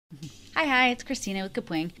Hi, it's Christina with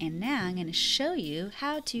Kapwing, and now I'm going to show you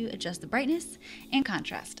how to adjust the brightness and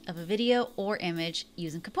contrast of a video or image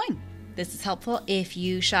using Kapwing. This is helpful if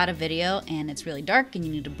you shot a video and it's really dark and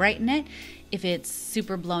you need to brighten it. If it's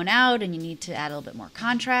super blown out and you need to add a little bit more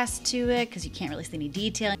contrast to it because you can't really see any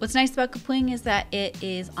detail. What's nice about Kapwing is that it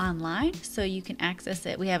is online, so you can access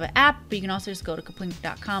it. We have an app, but you can also just go to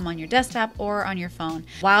kapwing.com on your desktop or on your phone.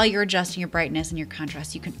 While you're adjusting your brightness and your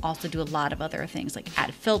contrast, you can also do a lot of other things like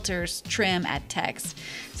add filters, trim, add text.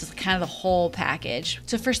 So it's kind of the whole package.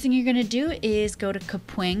 So first thing you're gonna do is go to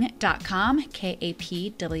kapwing.com,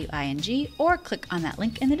 Kapwing, or click on that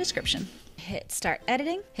link in the description. Hit start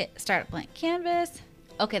editing, hit start a blank canvas.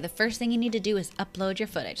 Okay, the first thing you need to do is upload your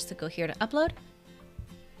footage. So go here to upload.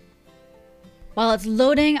 While it's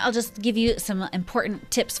loading, I'll just give you some important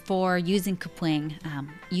tips for using Kapwing.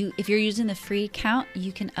 If you're using the free account,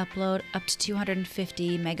 you can upload up to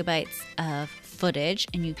 250 megabytes of footage,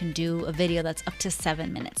 and you can do a video that's up to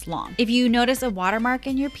 7 minutes long. If you notice a watermark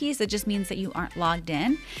in your piece, it just means that you aren't logged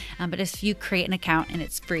in. But if you create an account and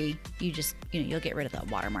it's free, you'll get rid of that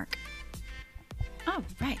watermark. All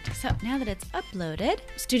right, so now that it's uploaded,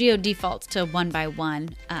 Studio defaults to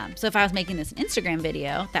 1:1. So if I was making this an Instagram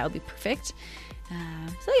video, that would be perfect.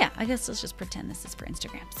 So yeah, I guess let's just pretend this is for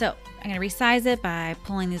Instagram. So I'm gonna resize it by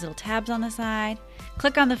pulling these little tabs on the side.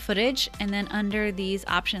 Click on the footage, and then under these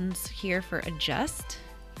options here for adjust,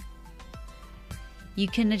 you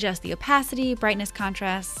can adjust the opacity, brightness,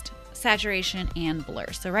 contrast, saturation, and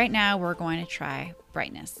blur. So right now we're going to try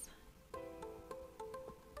brightness.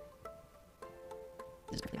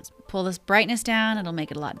 Pull this brightness down, it'll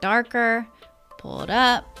make it a lot darker. Pull it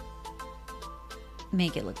up,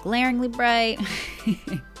 make it look glaringly bright.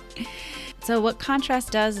 So what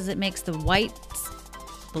contrast does is it makes the light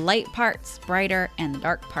parts brighter and the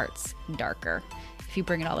dark parts darker if you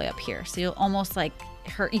bring it all the way up here. So you'll almost like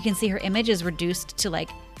you can see her image is reduced to like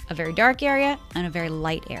a very dark area and a very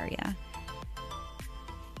light area.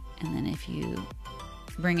 And then if you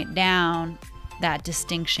bring it down, that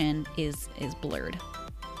distinction is blurred.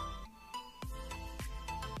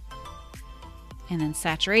 And then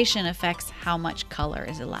saturation affects how much color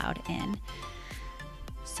is allowed in.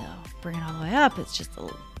 So bring it all the way up, it's just a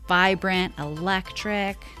vibrant,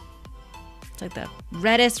 electric. It's like the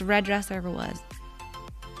reddest red dress there ever was.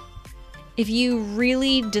 If you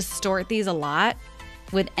really distort these a lot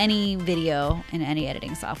with any video and any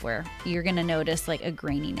editing software, you're gonna notice like a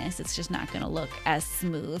graininess. It's just not gonna look as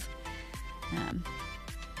smooth.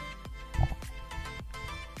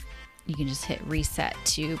 You can just hit reset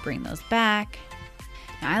to bring those back.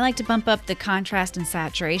 Now, I like to bump up the contrast and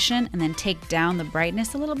saturation and then take down the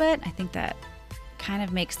brightness a little bit. I think that kind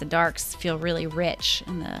of makes the darks feel really rich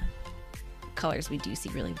and the colors we do see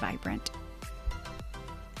really vibrant.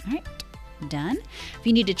 All right, done. If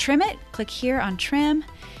you need to trim it, click here on trim,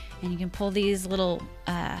 and you can pull these little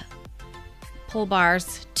pull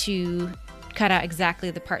bars to cut out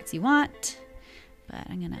exactly the parts you want. But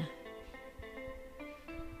I'm gonna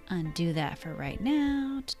undo that for right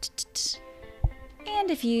now.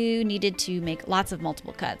 And if you needed to make lots of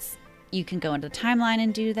multiple cuts, you can go into the timeline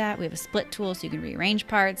and do that. We have a split tool so you can rearrange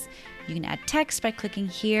parts. You can add text by clicking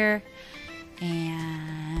here,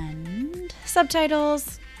 and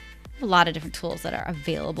subtitles. A lot of different tools that are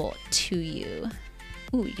available to you.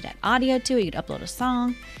 Ooh, you could add audio to it. You could upload a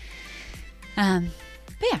song. But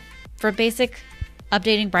yeah, for basic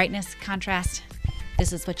updating brightness, contrast,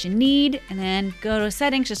 this is what you need. And then go to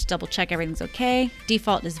settings, just double check everything's okay.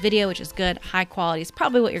 Default is video, which is good. High quality is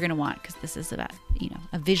probably what you're gonna want because this is about,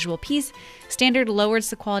 a visual piece. Standard lowers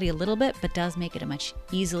the quality a little bit, but does make it a much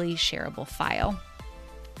easily shareable file.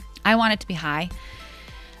 I want it to be high.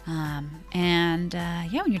 Yeah,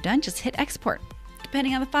 when you're done, just hit export.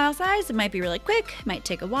 Depending on the file size, it might be really quick, it might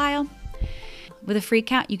take a while. With a free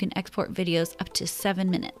account, you can export videos up to 7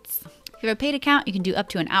 minutes. If you have a paid account, you can do up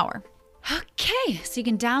to an hour. Okay, so you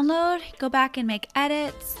can download, go back and make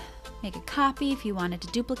edits, make a copy if you wanted to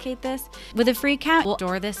duplicate this. With a free account, we'll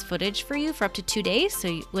store this footage for you for up to 2 days,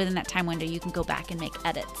 so within that time window, you can go back and make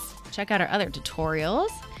edits. Check out our other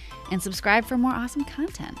tutorials and subscribe for more awesome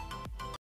content.